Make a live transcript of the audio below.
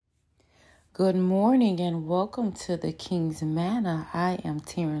Good morning and welcome to the King's Manna. I am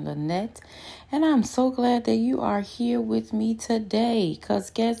Taryn Lynette, and I'm so glad that you are here with me today. Because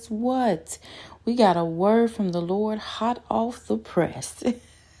guess what? We got a word from the Lord hot off the press.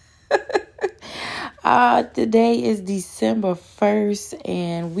 Today is December 1st,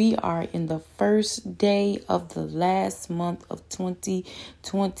 and we are in the first day of the last month of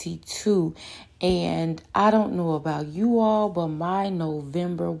 2022. And I don't know about you all, but my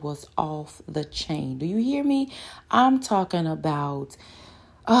November was off the chain. Do you hear me? I'm talking about,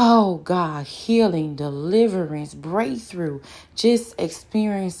 oh God, healing, deliverance, breakthrough, just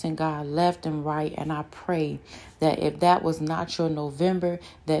experiencing God left and right. And I pray that if that was not your November,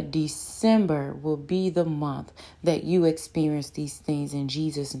 that December will be the month that you experience these things in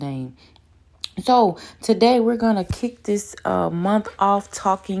Jesus' name. So today we're going to kick this month off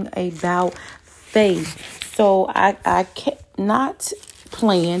talking about faith. So I not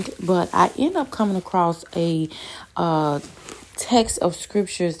planned, but I end up coming across a text of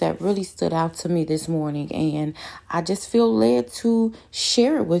scriptures that really stood out to me this morning, and I just feel led to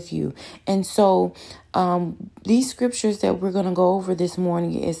share it with you. And so these scriptures that we're going to go over this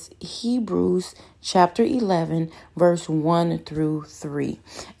morning is Hebrews chapter 11 verse 1 through 3.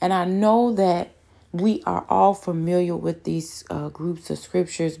 And I know that we are all familiar with these groups of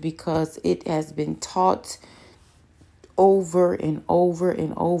scriptures because it has been taught over and over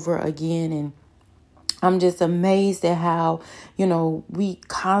and over again. And I'm just amazed at how, we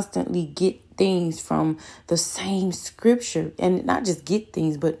constantly get things from the same scripture, and not just get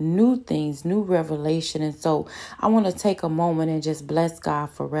things, but new things, new revelation. And so I want to take a moment and just bless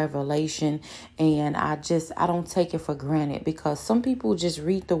God for revelation. And I don't take it for granted, because some people just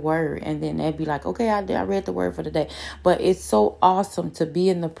read the word and then they'd be like, okay, I read the word for the day. But it's so awesome to be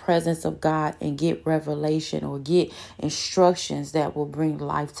in the presence of God and get revelation or get instructions that will bring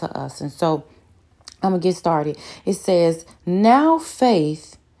life to us. And so I'm going to get started. It says, now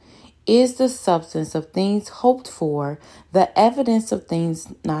faith is the substance of things hoped for, the evidence of things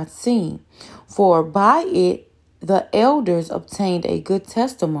not seen. For by it the elders obtained a good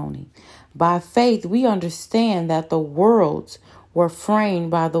testimony. By faith we understand that the worlds were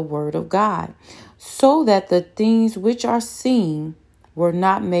framed by the word of God, so that the things which are seen were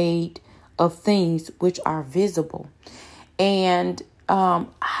not made of things which are visible. And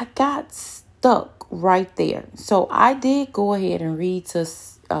I got stuck right there. So I did go ahead and read to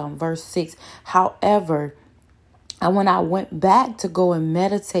verse 6. However, when I went back to go and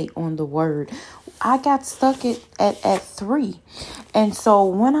meditate on the word, I got stuck at 3. And so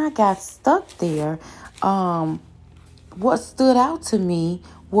when I got stuck there, what stood out to me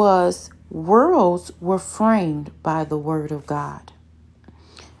was worlds were framed by the word of God.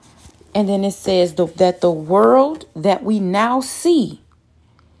 And then it says that the world that we now see,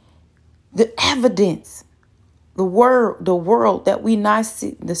 the evidence, the world that we now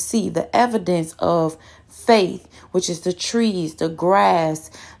see, the evidence of faith, which is the trees, the grass,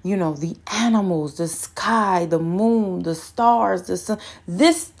 the animals, the sky, the moon, the stars, the sun,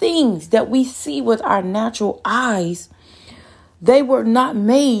 these things that we see with our natural eyes, they were not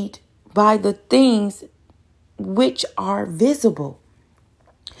made by the things which are visible.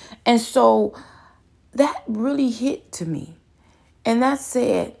 And so that really hit to me. And that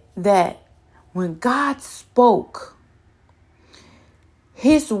said that when God spoke,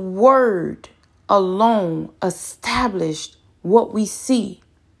 his word alone established what we see.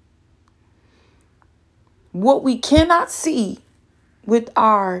 What we cannot see with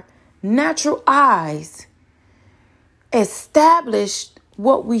our natural eyes established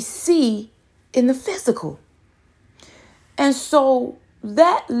what we see in the physical. And so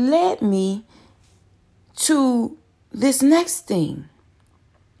that led me to this next thing.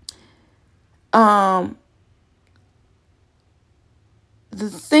 The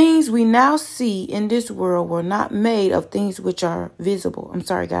things we now see in this world were not made of things which are visible. I'm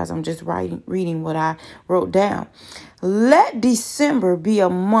sorry, guys. I'm just reading what I wrote down. Let December be a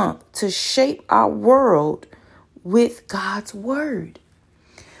month to shape our world with God's word.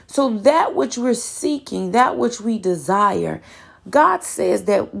 So that which we're seeking, that which we desire, God says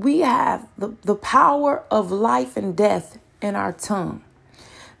that we have the power of life and death in our tongue.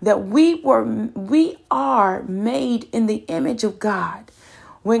 That we are made in the image of God.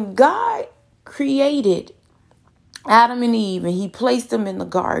 When God created Adam and Eve and he placed them in the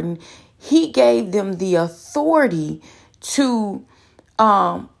garden, he gave them the authority to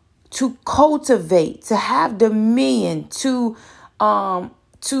cultivate, to have dominion, to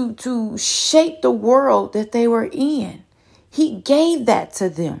shape the world that they were in. He gave that to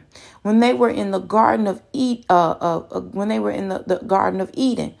them when they were in the Garden of Eden.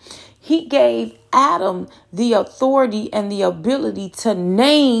 He gave Adam the authority and the ability to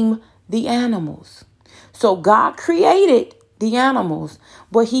name the animals. So God created the animals,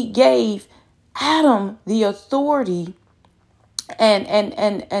 but he gave Adam the authority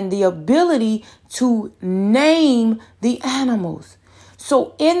and the ability to name the animals.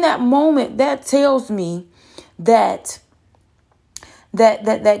 So in that moment, that tells me that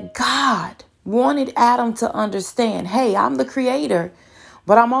God wanted Adam to understand, hey, I'm the creator,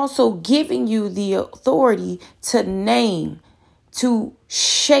 but I'm also giving you the authority to name, to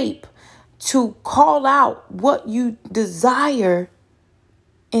shape, to call out what you desire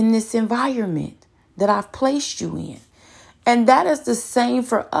in this environment that I've placed you in. And that is the same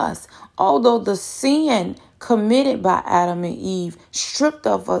for us. Although the sin committed by Adam and Eve stripped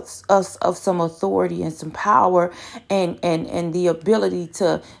of us of some authority and some power and the ability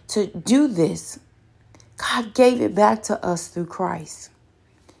to do this, God gave it back to us through Christ.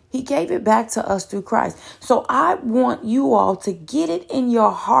 He gave it back to us through Christ. So I want you all to get it in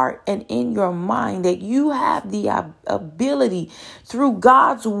your heart and in your mind that you have the ability through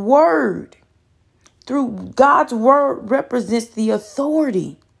God's word. Through God's word represents the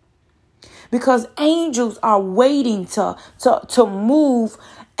authority. Because angels are waiting to move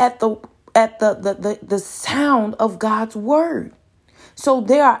at the sound of God's word. So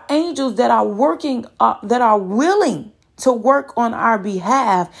there are angels that are working, that are willing to work on our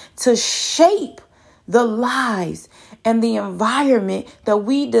behalf to shape the lives and the environment that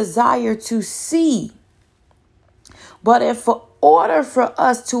we desire to see. But if in order for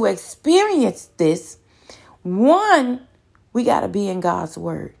us to experience this, one, we got to be in God's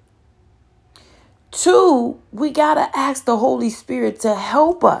word. Two, we got to ask the Holy Spirit to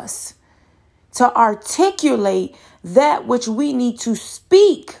help us to articulate that which we need to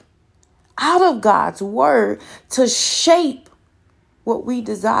speak out of God's word to shape what we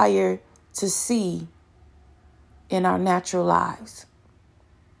desire to see in our natural lives.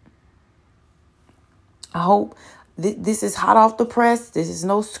 I hope this is hot off the press. This is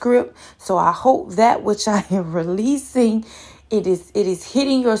no script. So I hope that which I am releasing, it is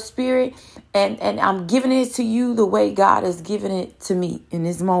hitting your spirit, and I'm giving it to you the way God has given it to me in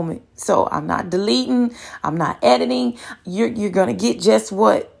this moment. So I'm not deleting. I'm not editing. You're going to get just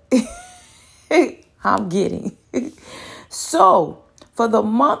what I'm getting. So for the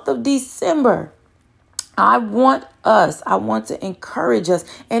month of December, I want to encourage us.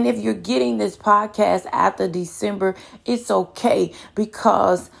 And if you're getting this podcast after December, it's okay,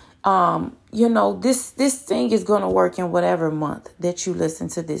 because, this thing is going to work in whatever month that you listen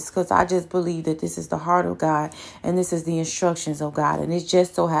to this, because I just believe that this is the heart of God and this is the instructions of God. And it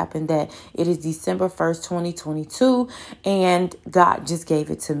just so happened that it is December 1st, 2022, and God just gave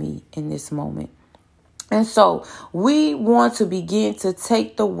it to me in this moment. And so we want to begin to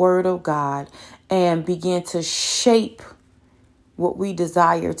take the word of God and begin to shape what we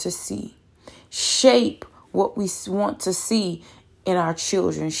desire to see, shape what we want to see in our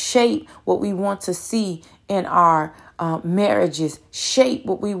children, shape what we want to see in our marriages, shape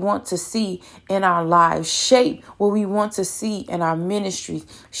what we want to see in our lives, shape what we want to see in our ministries,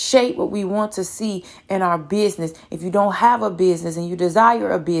 shape what we want to see in our business. If you don't have a business and you desire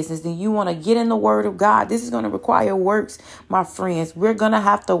a business, then you want to get in the word of God. This is going to require works, my friends. We're going to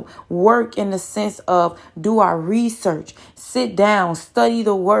have to work in the sense of do our research, sit down, study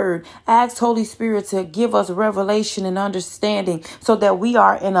the word, ask Holy Spirit to give us revelation and understanding so that we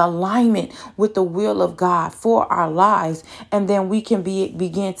are in alignment with the will of God for our lives. And then we can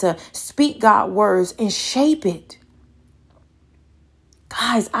begin to speak God's words and shape it.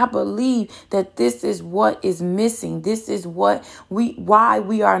 Guys, I believe that this is what is missing. This is why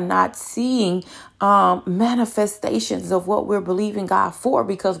we are not seeing manifestations of what we're believing God for,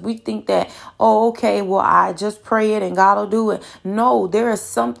 because we think that, I just pray it and God will do it. No, there is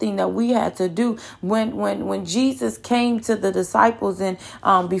something that we had to do. When Jesus came to the disciples and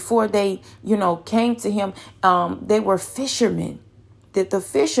before they, came to him, they were fishermen. The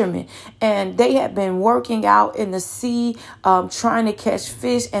fishermen, and they had been working out in the sea, trying to catch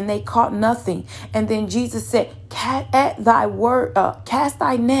fish, and they caught nothing. And then Jesus said, at thy word, cast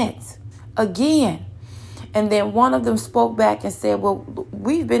thy nets again. And then one of them spoke back and said, well,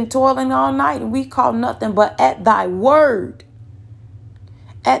 we've been toiling all night and we caught nothing, but at thy word.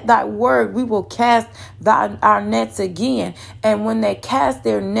 At thy word, we will cast our nets again. And when they cast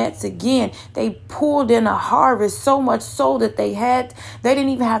their nets again, they pulled in a harvest, so much so that they didn't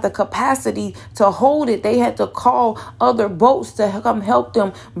even have the capacity to hold it. They had to call other boats to come help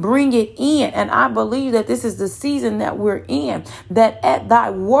them bring it in. And I believe that this is the season that we're in, that at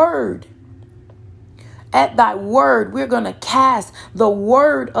thy word, At thy word, we're going to cast the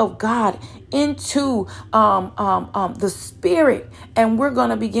word of God into the spirit, and we're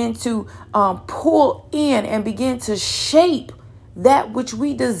going to begin to pull in and begin to shape that which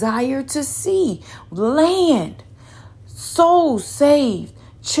we desire to see. Land, souls saved,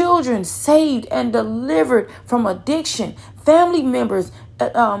 children saved and delivered from addiction, family members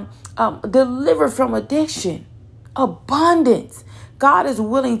delivered from addiction, abundance. God is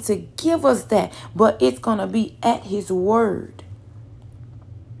willing to give us that, but it's going to be at his word.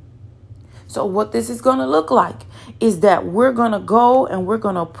 So what this is going to look like is that we're going to go and we're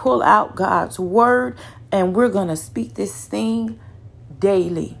going to pull out God's word and we're going to speak this thing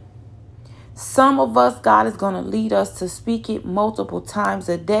daily. Some of us, God is going to lead us to speak it multiple times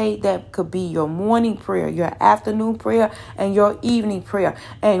a day. That could be your morning prayer, your afternoon prayer, and your evening prayer.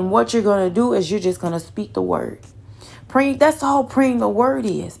 And what you're going to do is you're just going to speak the word. Praying, that's all praying the word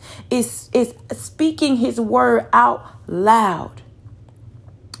is. It's speaking his word out loud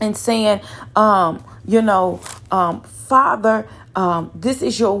and saying, Father, this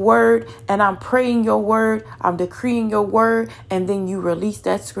is your word, and I'm praying your word, I'm decreeing your word, and then you release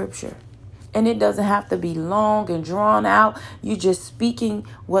that scripture. And it doesn't have to be long and drawn out. You're just speaking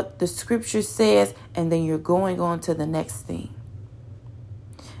what the scripture says, and then you're going on to the next thing.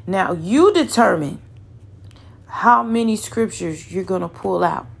 Now, you determine how many scriptures you're going to pull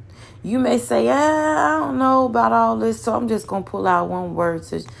out. You may say, I don't know about all this, so I'm just going to pull out one word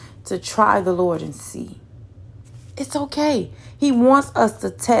to try the Lord and see. It's okay. He wants us to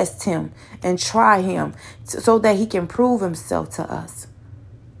test him and try him so that he can prove himself to us.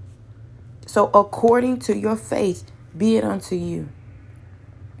 So according to your faith, be it unto you.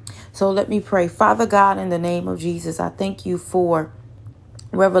 So let me pray. Father God, in the name of Jesus, I thank you for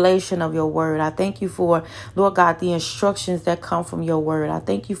revelation of your word. I thank you for, Lord God, the instructions that come from your word. I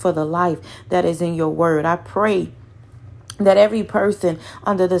thank you for the life that is in your word. I pray that every person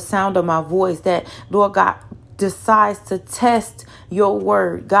under the sound of my voice that, Lord God, decides to test your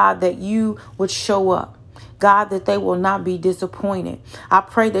word, God, that you would show up. God, that they will not be disappointed. I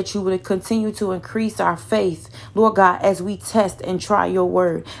pray that you would continue to increase our faith, Lord God, as we test and try your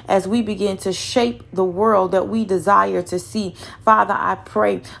word, as we begin to shape the world that we desire to see. Father, I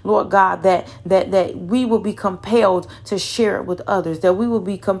pray, Lord God, that we will be compelled to share it with others, that we will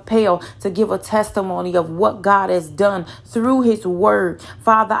be compelled to give a testimony of what God has done through his word.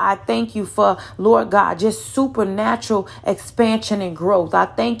 Father, I thank you for, Lord God, just supernatural expansion and growth. I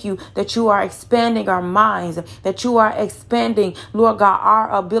thank you that you are expanding our minds, that you are expanding, Lord God, our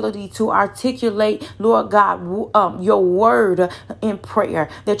ability to articulate, Lord God, your word in prayer,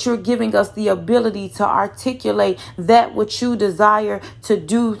 that you're giving us the ability to articulate that which you desire to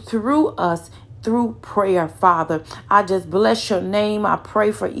do through us through prayer, Father. I just bless your name. I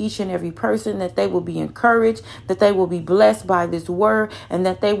pray for each and every person that they will be encouraged, that they will be blessed by this word, and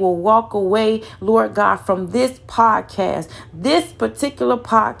that they will walk away, Lord God, from this particular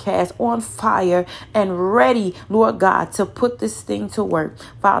podcast on fire and ready, Lord God, to put this thing to work.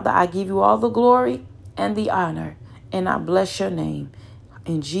 Father, I give you all the glory and the honor, and I bless your name.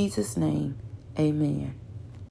 In Jesus' name, amen.